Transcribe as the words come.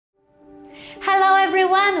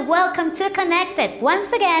everyone, welcome to Connected.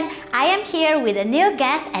 Once again, I am here with a new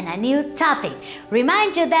guest and a new topic.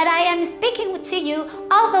 Remind you that I am speaking to you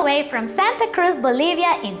all the way from Santa Cruz,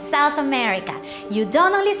 Bolivia in South America. You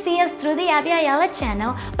don't only see us through the Abya Ayala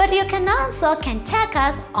channel, but you can also check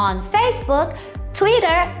us on Facebook,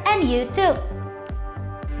 Twitter, and YouTube.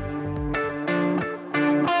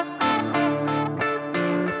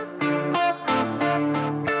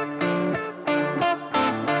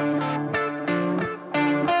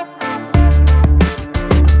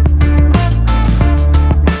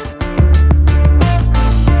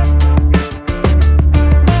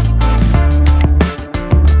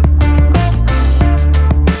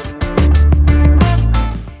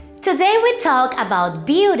 Talk about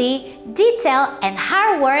beauty, detail, and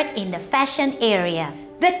hard work in the fashion area.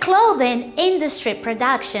 The clothing industry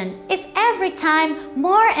production is every time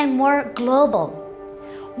more and more global.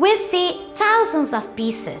 We see thousands of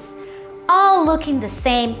pieces, all looking the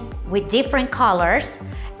same with different colors,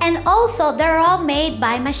 and also they're all made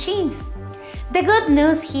by machines. The good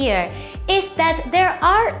news here is that there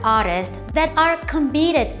are artists that are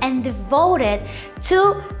committed and devoted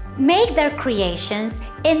to make their creations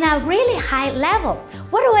in a really high level.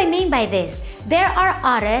 What do I mean by this? There are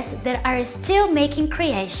artists that are still making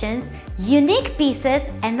creations, unique pieces,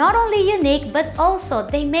 and not only unique, but also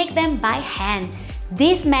they make them by hand.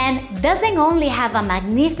 This man doesn't only have a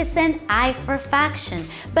magnificent eye for fashion,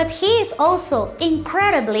 but he is also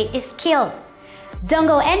incredibly skilled. Don't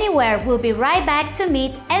go anywhere, we'll be right back to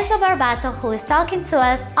meet Enzo Barbato, who is talking to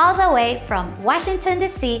us all the way from Washington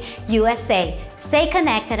DC, USA. Stay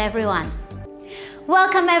connected, everyone.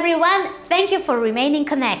 Welcome, everyone. Thank you for remaining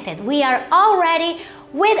connected. We are already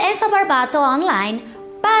with Enzo Barbato online,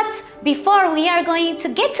 but before we are going to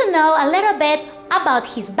get to know a little bit about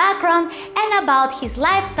his background and about his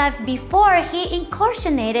lifestyle before he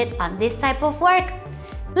incursionated on this type of work.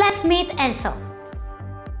 Let's meet Enzo.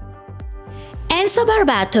 Enzo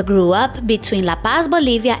Barbato grew up between La Paz,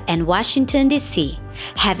 Bolivia and Washington DC,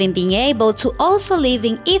 having been able to also live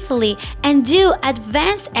in Italy and do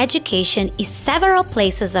advanced education in several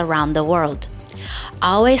places around the world.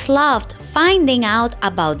 Always loved finding out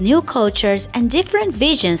about new cultures and different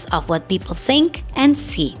visions of what people think and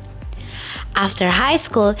see. After high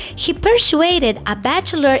school, he pursued a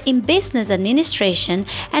bachelor in business administration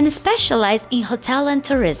and specialized in hotel and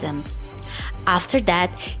tourism. After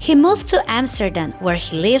that, he moved to Amsterdam, where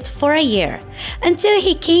he lived for a year, until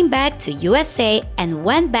he came back to USA and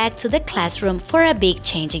went back to the classroom for a big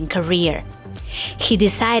change in career. He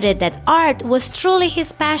decided that art was truly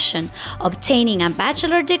his passion, obtaining a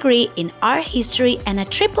bachelor degree in art history and a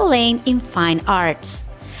AAA in fine arts.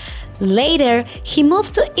 Later, he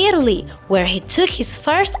moved to Italy, where he took his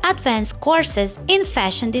first advanced courses in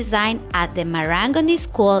fashion design at the Mangoni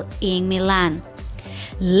School in Milan.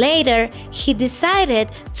 Later, he decided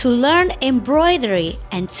to learn embroidery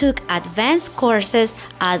and took advanced courses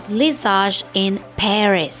at Realizó in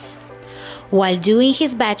Paris. While doing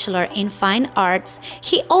his bachelor in fine arts,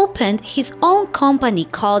 he opened his own company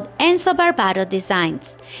called Enzo Barbato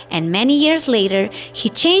Designs, and many years later, he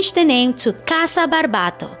changed the name to Casa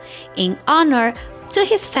Barbato in honor to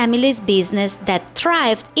his family's business that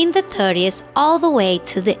thrived in the 30s all the way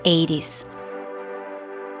to the 80s.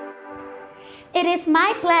 It is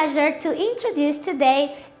my pleasure to introduce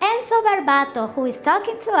today Enzo Barbato, who is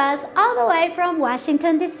talking to us all the way from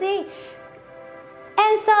Washington, DC.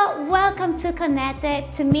 Enzo, welcome to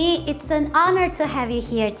Connected. To me, it's an honor to have you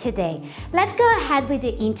here today. Let's go ahead with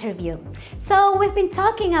the interview. So we've been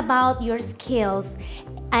talking about your skills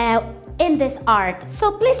in this art.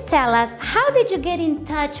 So please tell us, how did you get in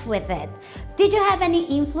touch with it? Did you have any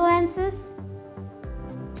influences?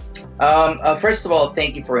 First of all,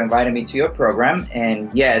 thank you for inviting me to your program.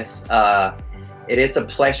 And yes, it is a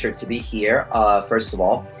pleasure to be here, first of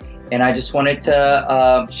all. And I just wanted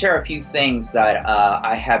to share a few things that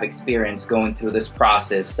I have experienced going through this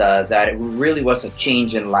process, that it really was a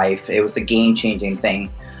change in life. It was a game-changing thing.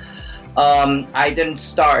 I didn't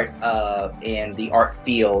start in the art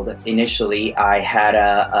field initially. I had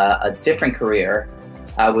a different career.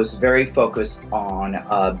 I was very focused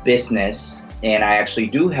on business. And I actually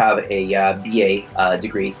do have a BA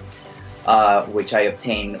degree, which I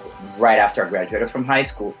obtained right after I graduated from high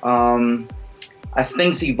school. As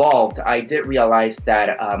things evolved, I did realize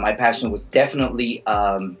that my passion was definitely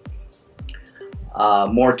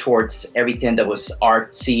more towards everything that was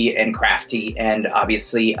artsy and crafty, and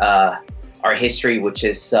obviously art history, which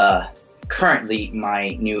is currently my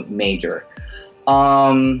new major.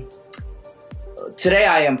 Today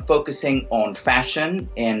I am focusing on fashion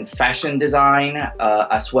and fashion design,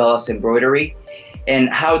 as well as embroidery. And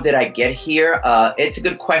how did I get here? It's a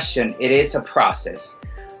good question. It is a process.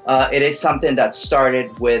 It is something that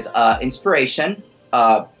started with inspiration.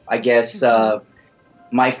 I guess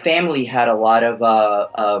my family had a lot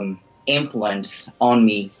of influence on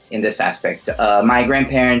me in this aspect. My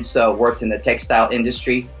grandparents worked in the textile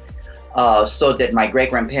industry. So did my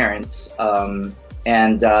great-grandparents.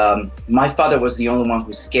 And my father was the only one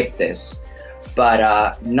who skipped this.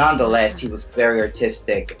 But nonetheless, he was very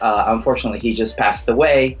artistic. Unfortunately, he just passed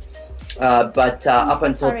away. But up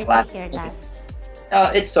until sorry to hear that.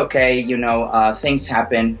 It's okay, you know, things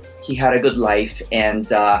happen. He had a good life, and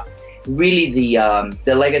really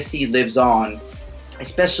the legacy lives on,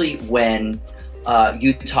 especially when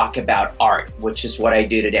you talk about art, which is what I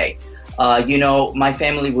do today. You know, my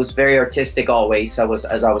family was very artistic always,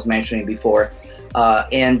 as I was mentioning before.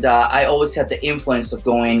 And I always had the influence of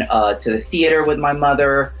going to the theater with my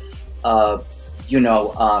mother, you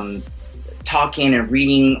know, talking and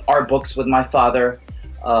reading art books with my father,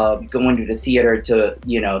 going to the theater to,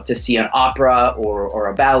 you know, to see an opera or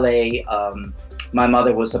a ballet. My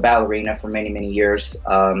mother was a ballerina for many, many years.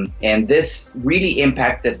 And this really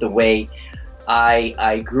impacted the way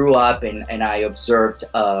I grew up and I observed,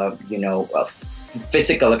 you know,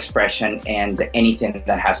 physical expression and anything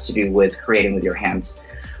that has to do with creating with your hands.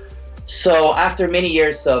 So after many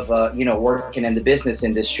years of, you know, working in the business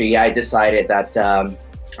industry, I decided that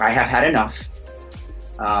I have had enough,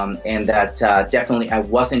 and that definitely I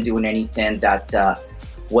wasn't doing anything that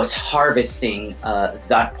was harvesting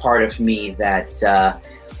that part of me that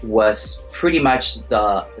was pretty much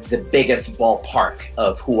the biggest ballpark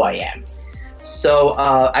of who I am. So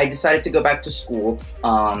I decided to go back to school,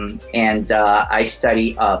 and I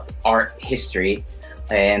study art history,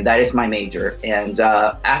 and that is my major. And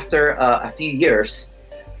after a few years,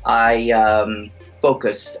 I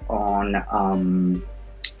focused on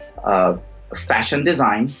fashion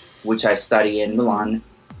design, which I study in Milan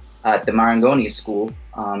at the Mangoni School.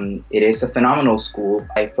 It is a phenomenal school.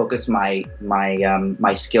 I focus my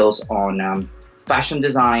skills on fashion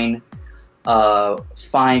design,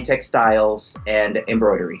 fine textiles, and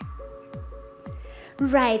embroidery.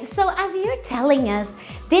 Right. So as you're telling us,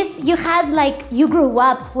 you had you grew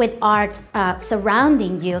up with art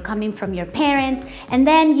surrounding you, coming from your parents, and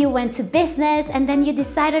then you went to business, and then you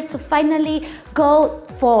decided to finally go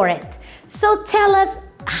for it. So tell us,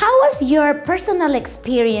 how was your personal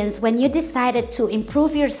experience when you decided to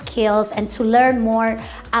improve your skills and to learn more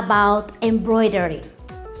about embroidery?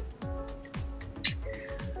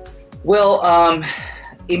 Well,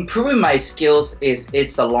 improving my skills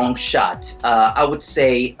it's a long shot. I would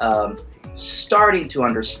say starting to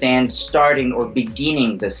understand, or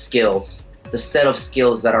beginning the skills, the set of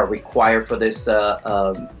skills that are required for this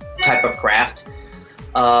type of craft.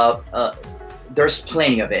 There's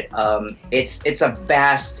plenty of it. It's a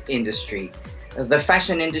vast industry. The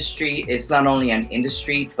fashion industry is not only an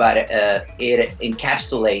industry, but it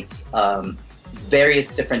encapsulates various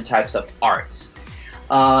different types of arts.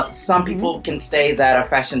 Some people can say that a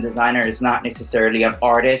fashion designer is not necessarily an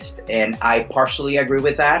artist, and I partially agree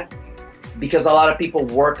with that, because a lot of people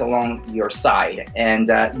work along your side, and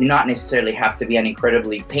you not necessarily have to be an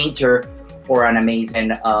incredibly painter or an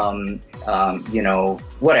amazing, you know,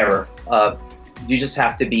 whatever. You just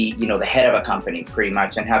have to be, you know, the head of a company pretty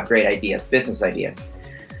much and have great ideas, business ideas.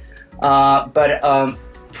 But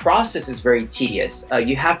process is very tedious.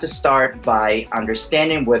 You have to start by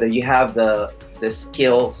understanding whether you have the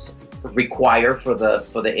skills required for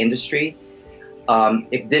the industry.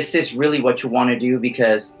 If this is really what you want to do,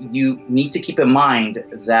 because you need to keep in mind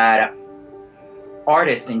that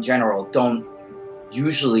artists in general don't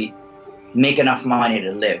usually make enough money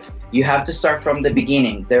to live. You have to start from the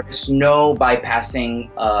beginning. There's no bypassing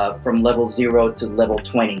from level 0 to level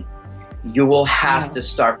 20. You will have to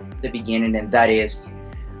start from the beginning, and that is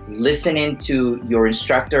listening to your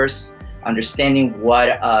instructors, understanding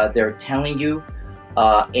what they're telling you,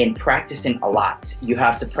 and practicing a lot. You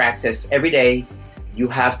have to practice every day. You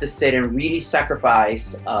have to sit and really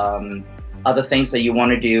sacrifice other things that you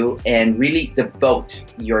want to do and really devote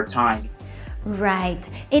your time. Right.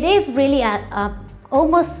 It is really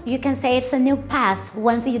almost, you can say it's a new path.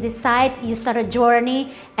 Once you decide, you start a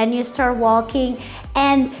journey and you start walking.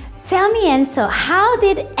 And tell me, Enzo, how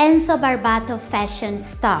did Enzo Barbato fashion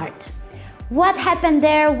start? What happened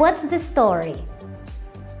there? What's the story?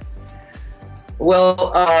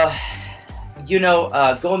 Well, you know,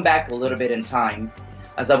 going back a little bit in time,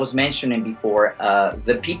 as I was mentioning before,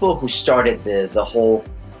 the people who started the whole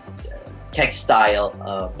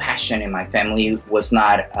textile passion in my family was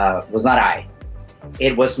not I.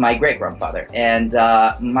 it was my great-grandfather. And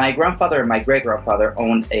my grandfather and my great-grandfather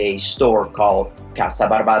owned a store called Casa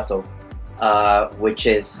Barbato, which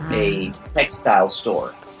is a textile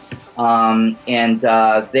store. And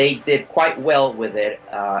they did quite well with it,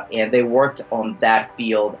 and they worked on that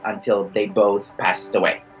field until they both passed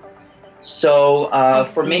away. So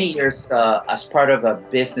for many years, as part of a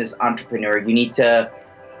business entrepreneur, you need to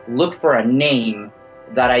look for a name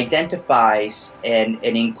that identifies and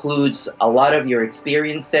includes a lot of your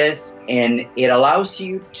experiences, and it allows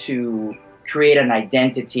you to create an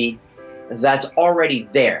identity that's already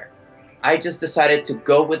there. I just decided to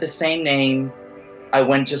go with the same name. I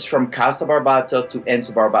went just from Casa Barbato to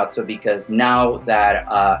Enzo Barbato because now that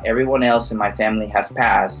everyone else in my family has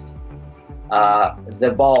passed,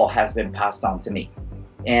 the ball has been passed on to me.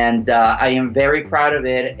 And I am very proud of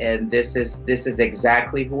it, and this is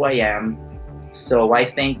exactly who I am. So I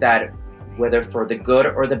think that whether for the good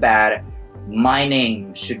or the bad, my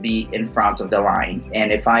name should be in front of the line. And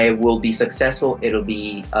if I will be successful, it'll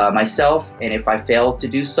be myself. And if I fail to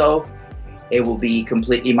do so, it will be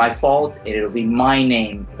completely my fault, and it'll be my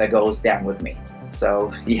name that goes down with me.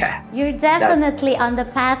 So, yeah. You're definitely on the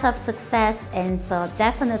path of success, and so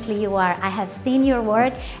definitely you are. I have seen your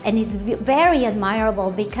work, and it's very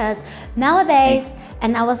admirable because nowadays,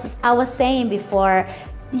 and I was saying before,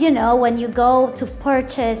 you know, when you go to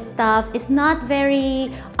purchase stuff, it's not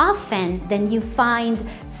very often then you find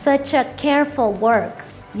such a careful work,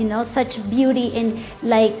 you know, such beauty in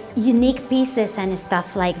like unique pieces and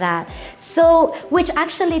stuff like that. So, which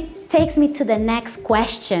actually takes me to the next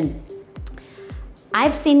question.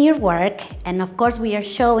 I've seen your work, and of course we are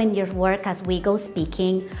showing your work as we go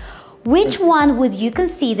speaking. Which one would you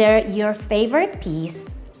consider your favorite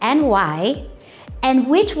piece and why? And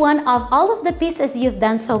which one of all of the pieces you've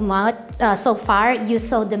done so far you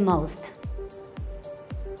saw the most?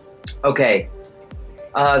 Okay,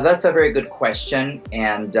 that's a very good question,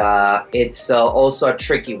 and it's also a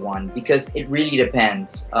tricky one because it really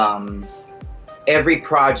depends. Every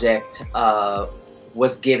project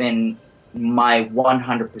was given my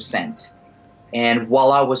 100%, and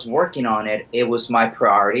while I was working on it, it was my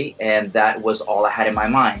priority, and that was all I had in my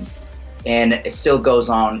mind, and it still goes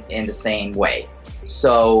on in the same way.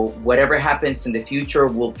 So whatever happens in the future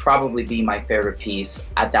will probably be my favorite piece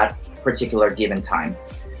at that particular given time.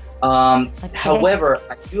 However,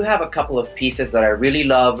 I do have a couple of pieces that I really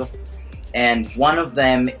love, and one of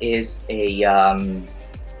them is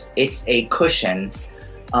it's a cushion.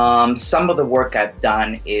 Some of the work I've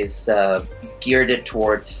done is geared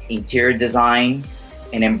towards interior design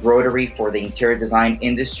and embroidery for the interior design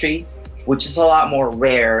industry, which is a lot more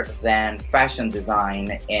rare than fashion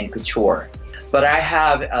design and couture. But I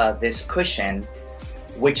have this cushion,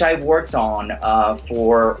 which I worked on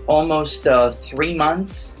for almost 3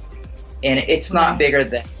 months, and it's not bigger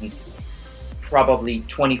than probably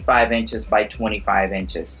 25 inches by 25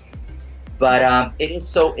 inches. But it is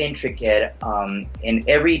so intricate, and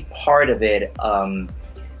every part of it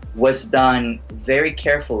was done very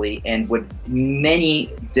carefully and with many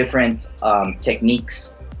different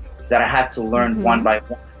techniques that I had to learn one by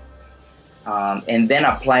one. And then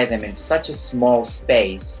apply them in such a small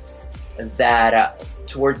space that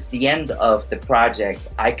towards the end of the project,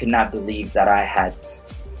 I could not believe that I had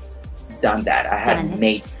done that. I had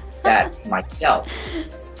made that myself.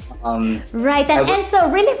 Right, and so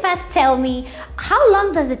really fast, tell me, how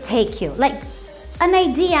long does it take you? Like an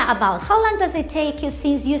idea about how long does it take you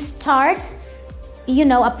since you start, you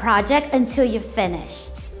know, a project until you finish?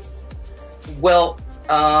 Well,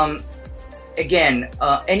 again,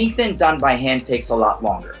 anything done by hand takes a lot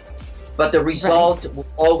longer, but the result will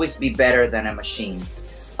always be better than a machine.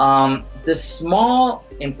 The small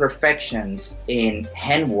imperfections in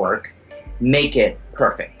handwork make it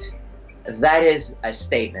perfect. That is a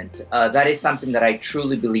statement. That is something that I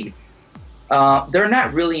truly believe. They're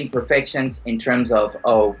not really imperfections in terms of,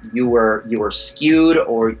 oh, you were skewed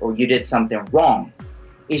or you did something wrong.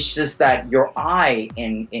 It's just that your eye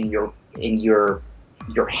and your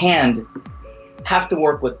hand have to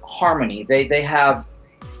work with harmony. They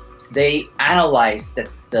analyze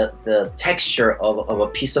the texture of a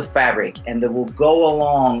piece of fabric, and they will go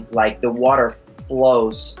along like the water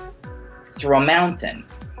flows through a mountain.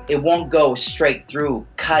 It won't go straight through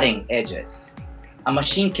cutting edges. A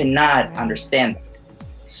machine cannot understand that.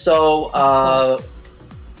 So,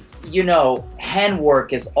 you know,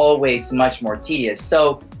 handwork is always much more tedious.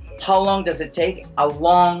 So how long does it take? A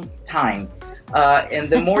long time. And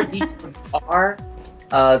the more detailed you are,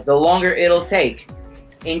 the longer it'll take.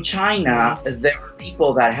 In China, there are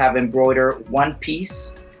people that have embroidered one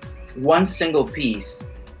single piece,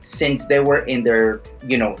 since they were in their,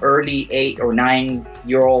 early 8 or 9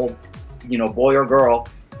 year old, boy or girl,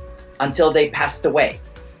 until they passed away.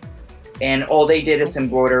 And all they did is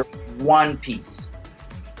embroider one piece.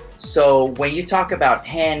 So when you talk about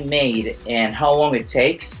handmade and how long it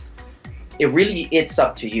takes, it's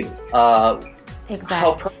up to you. Exactly.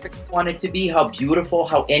 How perfect you want it to be, how beautiful,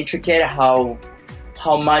 how intricate, how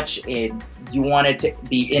much you want it to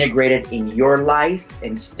be integrated in your life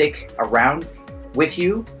and stick around with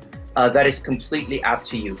you. That is completely up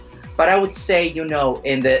to you. But I would say, in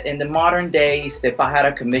the modern days, if I had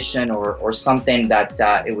a commission or something that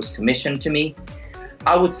it was commissioned to me,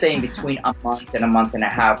 I would say in between a month and a month and a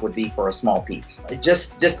half would be for a small piece.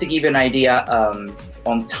 Just to give you an idea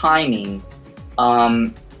on timing,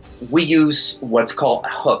 we use what's called a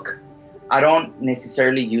hook. I don't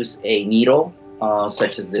necessarily use a needle,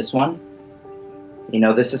 such as this one.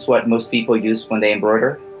 This is what most people use when they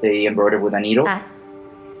embroider. They embroider with a needle.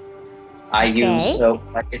 I use,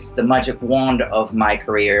 it's the magic wand of my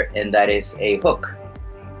career, and that is a hook.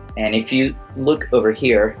 And if you look over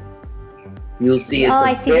here, you'll see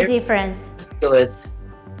I see the difference. Viscous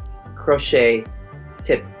crochet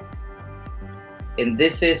tip. And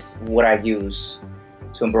this is what I use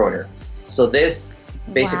to embroider. So this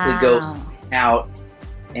basically goes out,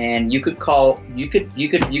 and you could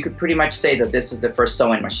pretty much say that this is the first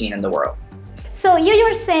sewing machine in the world. So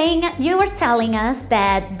you were telling us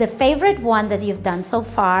that the favorite one that you've done so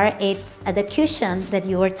far, it's the cushion that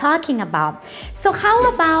you were talking about. So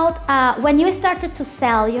how about when you started to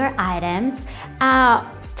sell your items,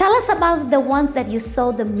 tell us about the ones that you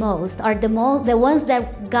sold the most, or the ones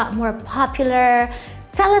that got more popular.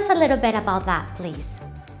 Tell us a little bit about that, please.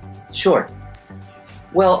 Sure.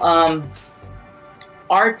 Well,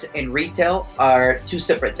 art and retail are two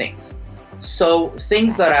separate things. So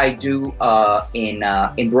things that I do in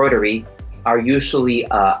embroidery are usually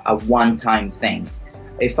a one-time thing.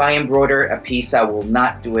 If I embroider a piece, I will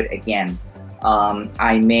not do it again.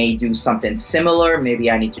 I may do something similar. Maybe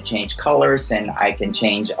I need to change colors, and I can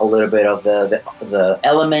change a little bit of the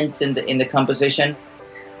elements in the composition.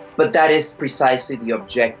 But that is precisely the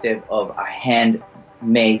objective of a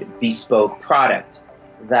handmade bespoke product,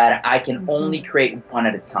 that I can only create one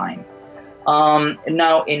at a time.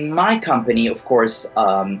 Now, in my company, of course,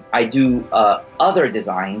 I do other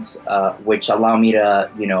designs which allow me to,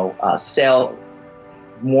 sell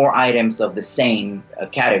more items of the same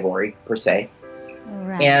category, per se.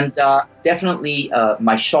 Right. And definitely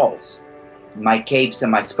my shawls, my capes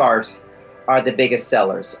and my scarves are the biggest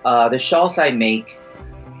sellers. The shawls I make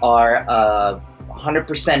are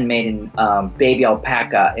 100% made in baby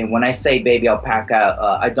alpaca. And when I say baby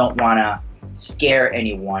alpaca, I don't want to scare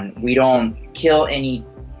anyone. We don't kill any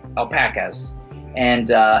alpacas. And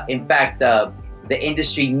in fact, the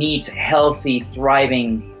industry needs healthy,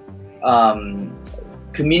 thriving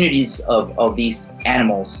communities of these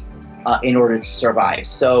animals in order to survive.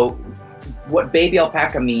 So what baby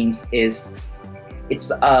alpaca means is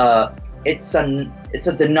it's a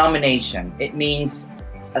denomination. It means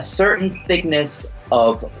a certain thickness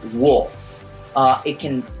of wool. It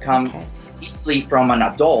can come easily from an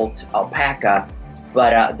adult alpaca,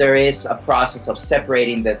 but there is a process of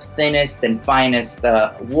separating the thinnest and finest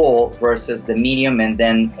wool versus the medium and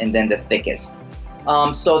then the thickest.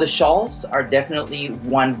 So the shawls are definitely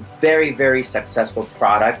one very, very successful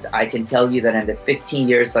product. I can tell you that in the 15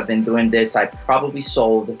 years I've been doing this, I probably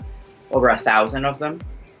sold over 1,000 of them,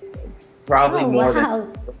 probably more than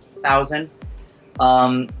 1,000.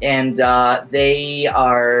 And they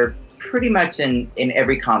are pretty much in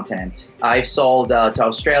every continent. I've sold to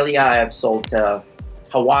Australia, I've sold to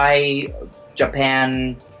Hawaii,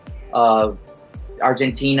 Japan,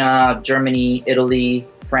 Argentina, Germany, Italy,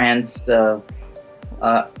 France,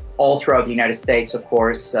 all throughout the United States, of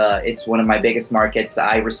course. It's one of my biggest markets.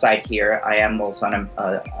 I reside here. I am also an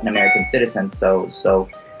American citizen, so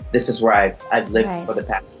this is where I've lived for the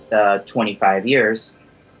past 25 years,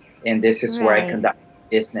 and this is where I conduct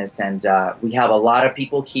business, and we have a lot of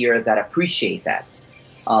people here that appreciate that.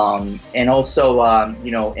 And also,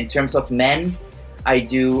 in terms of men, I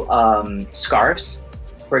do scarves,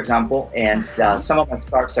 for example, and some of my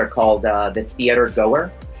scarves are called the theater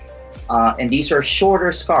goer. And these are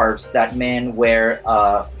shorter scarves that men wear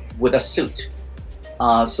with a suit.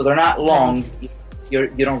 So they're not long. You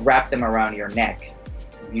don't wrap them around your neck.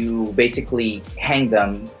 You basically hang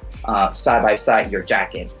them side by side your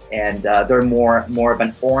jacket, and they're more of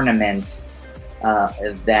an ornament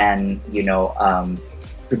than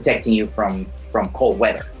protecting you from cold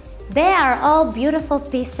weather. They are all beautiful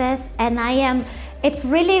pieces, and it's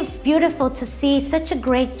really beautiful to see such a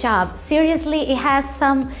great job. Seriously,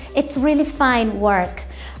 it's really fine work.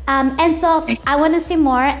 And so I want to see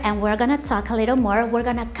more, and we're going to talk a little more. We're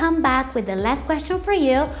going to come back with the last question for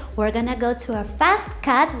you. We're going to go to a fast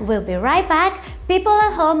cut. We'll be right back. People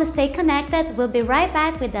at home, stay connected. We'll be right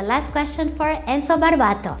back with the last question for Enzo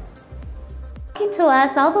Barbato. To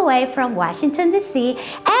us all the way from Washington DC,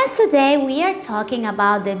 and today we are talking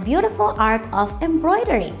about the beautiful art of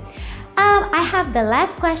embroidery. I have the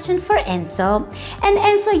last question for Enzo, and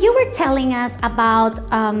Enzo, you were telling us about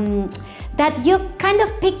that you kind of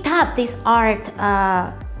picked up this art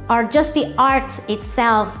or just the art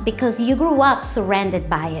itself because you grew up surrounded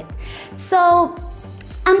by it. So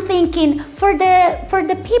I'm thinking for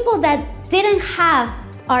the people that didn't have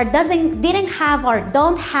or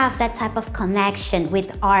don't have that type of connection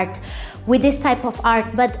with art, with this type of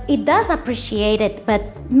art, but it does appreciate it,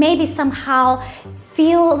 but maybe somehow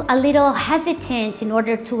feels a little hesitant in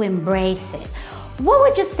order to embrace it. What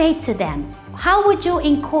would you say to them? How would you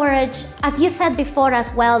encourage, as you said before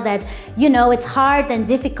as well, that you know it's hard and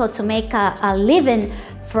difficult to make a living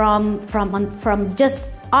from just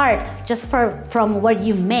art, just from what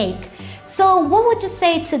you make. So what would you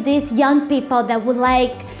say to these young people that would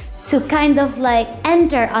like to kind of like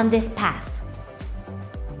enter on this path?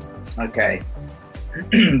 Okay.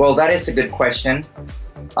 Well, that is a good question.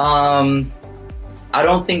 I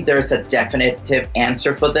don't think there's a definitive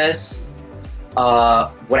answer for this.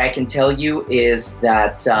 What I can tell you is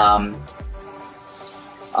that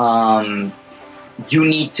you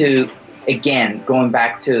need to, again, going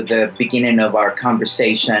back to the beginning of our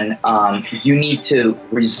conversation, you need to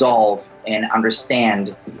resolve and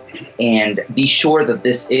understand and be sure that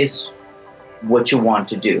this is what you want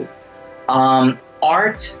to do.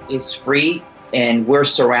 Art is free and we're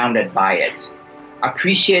surrounded by it.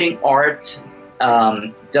 Appreciating art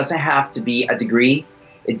doesn't have to be a degree.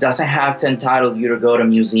 It doesn't have to entitle you to go to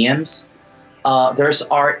museums. There's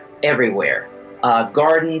art everywhere.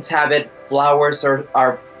 Gardens have it. Flowers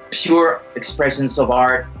are pure expressions of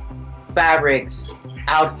art. Fabrics,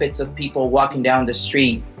 outfits of people walking down the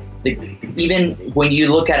street. Even when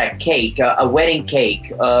you look at a cake, a wedding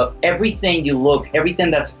cake,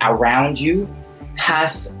 everything that's around you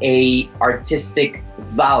has a artistic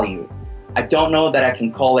value. I don't know that I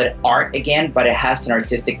can call it art again, but it has an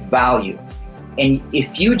artistic value. And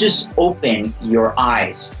if you just open your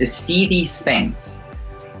eyes to see these things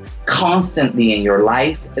constantly in your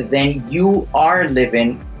life, then you are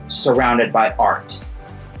living surrounded by art.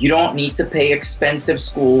 You don't need to pay expensive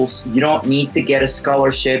schools. You don't need to get a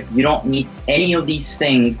scholarship. You don't need any of these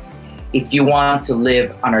things if you want to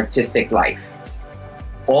live an artistic life.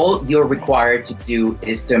 All you're required to do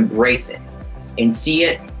is to embrace it and see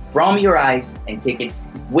it from your eyes and take it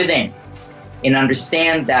within. And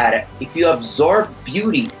understand that if you absorb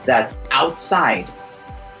beauty that's outside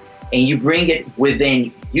and you bring it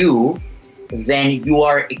within you, then you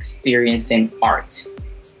are experiencing art.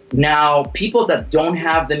 Now, people that don't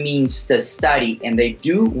have the means to study and they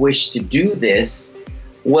do wish to do this,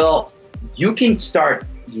 well, you can start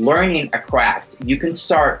learning a craft. You can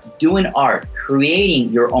start doing art,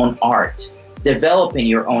 creating your own art, developing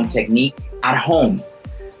your own techniques at home.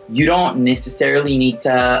 You don't necessarily need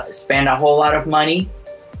to spend a whole lot of money.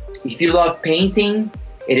 If you love painting,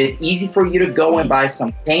 it is easy for you to go and buy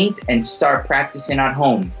some paint and start practicing at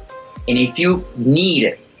home. And if you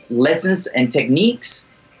need lessons and techniques,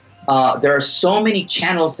 there are so many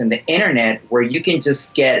channels in the internet where you can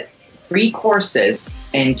just get free courses.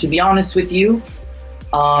 And to be honest with you,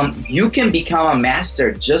 you can become a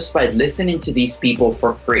master just by listening to these people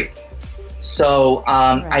for free. So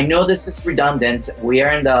right. I know this is redundant. We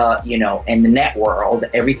are in the net world.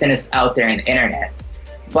 Everything is out there in the internet.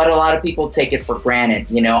 But a lot of people take it for granted.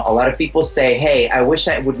 You know, a lot of people say, hey, I wish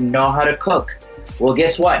I would know how to cook. Well,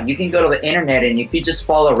 guess what? You can go to the internet, and if you just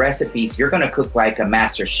follow recipes, you're going to cook like a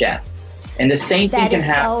master chef. And the same thing can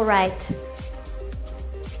happen. That is so right.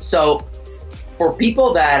 So for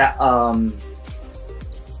people that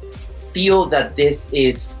feel that this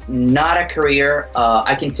is not a career,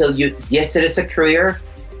 I can tell you, yes, it is a career.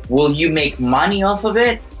 Will you make money off of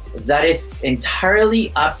it? That is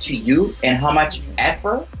entirely up to you and how much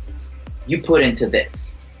effort you put into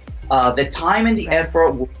this. The time and the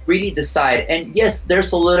effort will really decide. And yes,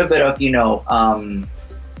 there's a little bit of,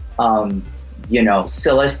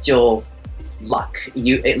 celestial luck,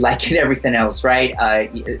 like in everything else, right?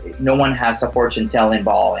 No one has a fortune telling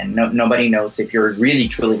ball, and nobody knows if you're really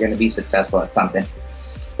truly going to be successful at something.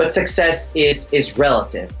 But success is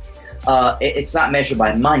relative. It's not measured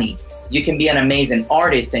by money. You can be an amazing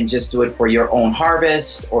artist and just do it for your own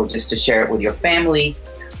harvest, or just to share it with your family,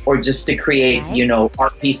 or just to create,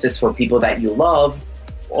 art pieces for people that you love,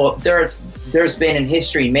 there's been in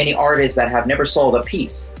history many artists that have never sold a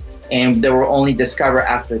piece, and they were only discovered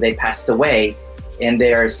after they passed away, and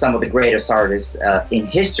they are some of the greatest artists in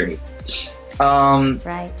history.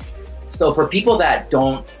 Right. So for people that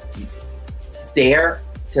don't dare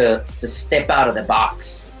to step out of the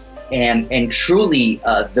box and truly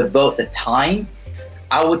devote the time,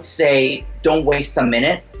 I would say don't waste a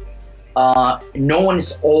minute. No one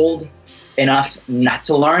is old enough not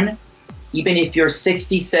to learn. Even if you're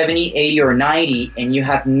 60, 70, 80, or 90, and you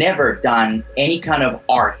have never done any kind of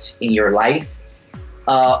art in your life,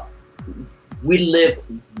 we live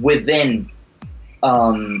within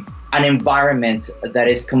an environment that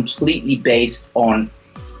is completely based on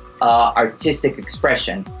artistic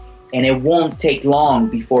expression, and it won't take long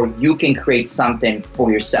before you can create something for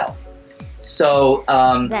yourself. So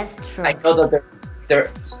that's true. I know that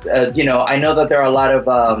I know that there are a lot of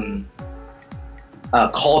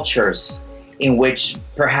cultures in which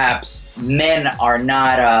perhaps men are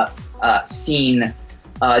not seen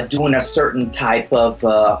doing a certain type of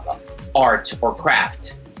art or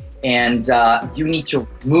craft. And you need to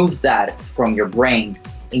remove that from your brain.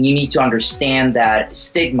 And you need to understand that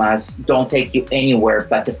stigmas don't take you anywhere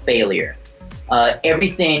but to failure.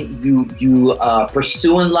 Everything you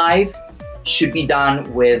pursue in life should be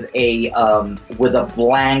done with a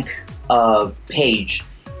blank page,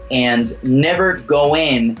 and never go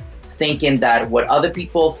in thinking that what other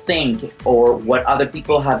people think or what other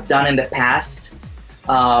people have done in the past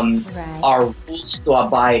are rules to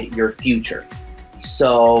abide your future.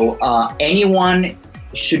 So anyone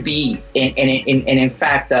should be, and in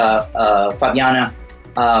fact, Fabiana,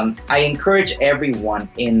 I encourage everyone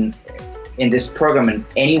in this program and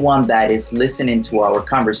anyone that is listening to our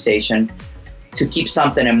conversation to keep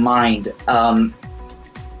something in mind.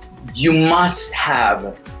 You must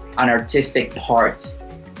have an artistic part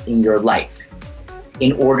in your life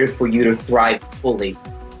in order for you to thrive fully.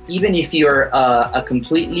 Even if you're a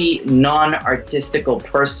completely non-artistical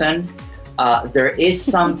person, there is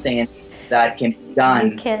something that can be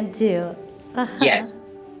done. You can do. Yes.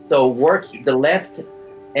 So work the left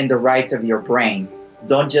and the right of your brain.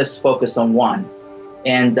 Don't just focus on one.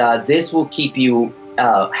 And this will keep you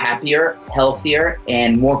happier, healthier,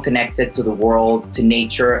 and more connected to the world, to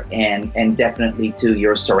nature, and definitely to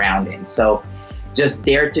your surroundings. So just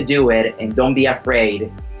dare to do it, and don't be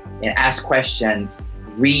afraid, and ask questions,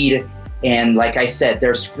 read, and like I said,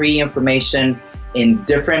 there's free information in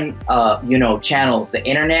different channels, the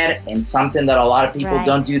internet, and something that a lot of people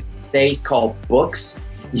don't do these days called books.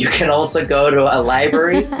 You can also go to a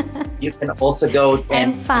library. You can also go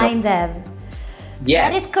and find them.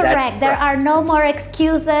 Yes, that is correct. There are no more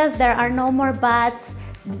excuses. There are no more buts.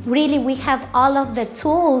 Really, we have all of the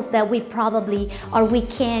tools that we probably or we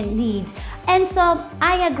can need. And so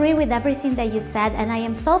I agree with everything that you said, and I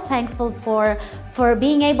am so thankful for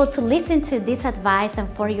being able to listen to this advice and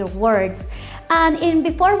for your words. And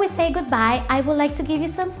before we say goodbye, I would like to give you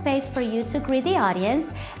some space for you to greet the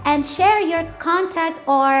audience and share your contact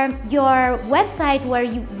or your website where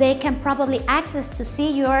they can probably access to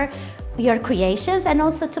see your creations and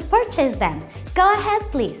also to purchase them. Go ahead,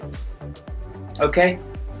 please. Okay.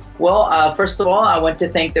 Well, first of all, I want to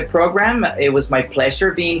thank the program. It was my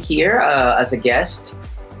pleasure being here as a guest.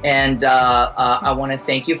 And I want to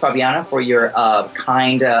thank you, Fabiana, for your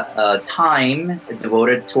kind time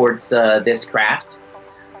devoted towards this craft.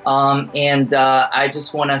 And I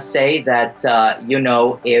just want to say that,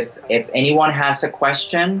 if anyone has a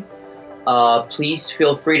question, please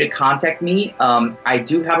feel free to contact me. I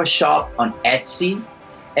do have a shop on Etsy.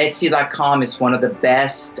 Etsy.com is one of the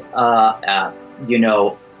best,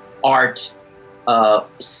 art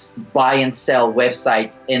buy and sell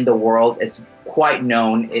websites in the world. It's quite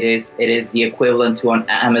known. It is the equivalent to an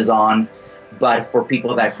Amazon, but for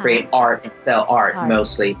people that create art and sell art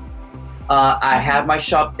mostly. I have my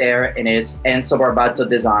shop there, and it's Enzo Barbato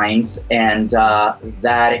Designs, and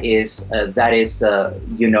that is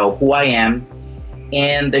who I am.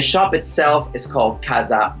 And the shop itself is called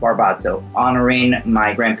Casa Barbato, honoring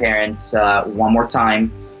my grandparents one more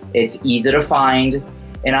time. It's easy to find.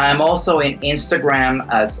 And I'm also in Instagram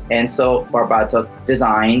as Enzo Barbato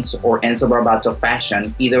Designs or Enzo Barbato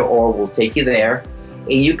Fashion. Either or will take you there.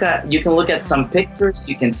 And you can look at some pictures,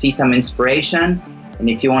 you can see some inspiration. And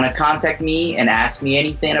if you want to contact me and ask me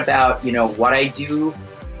anything about, what I do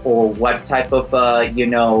or what type of,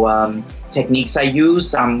 techniques I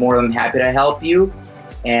use, I'm more than happy to help you.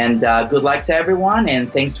 And good luck to everyone.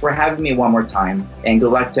 And thanks for having me one more time. And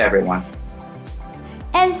good luck to everyone.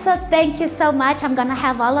 And so thank you so much. I'm gonna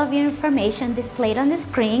have all of your information displayed on the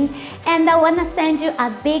screen. And I wanna send you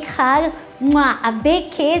a big hug Mwah, a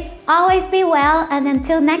big kiss. Always be well. And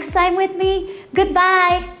until next time with me,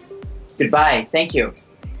 goodbye. Goodbye. Thank you.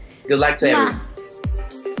 Good luck to everyone.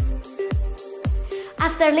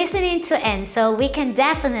 After listening to Enzo, we can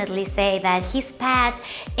definitely say that his path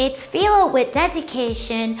is filled with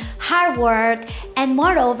dedication, hard work, and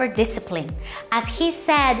moreover discipline. As he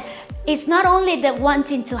said, it's not only the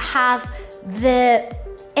wanting to have the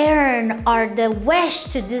earn or the wish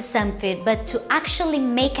to do something, but to actually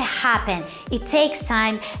make it happen. It takes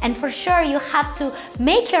time, and for sure you have to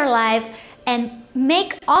make your life and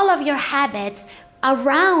make all of your habits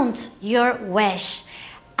around your wish.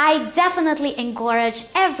 I definitely encourage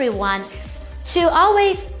everyone to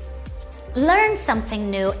always learn something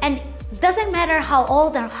new, and doesn't matter how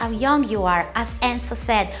old or how young you are. As Enzo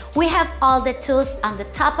said, we have all the tools on the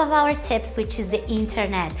top of our tips, which is the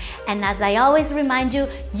internet. And as I always remind you,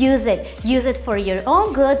 use it. Use it for your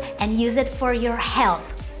own good and use it for your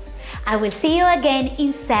health. I will see you again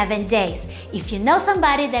in 7 days. If you know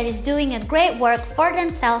somebody that is doing a great work for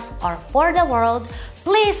themselves or for the world,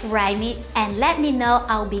 please write me and let me know.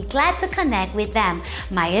 I'll be glad to connect with them.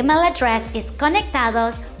 My email address is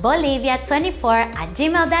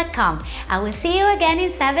conectadosbolivia24@gmail.com. I will see you again in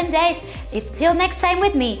 7 days. It's till next time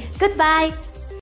with me. Goodbye.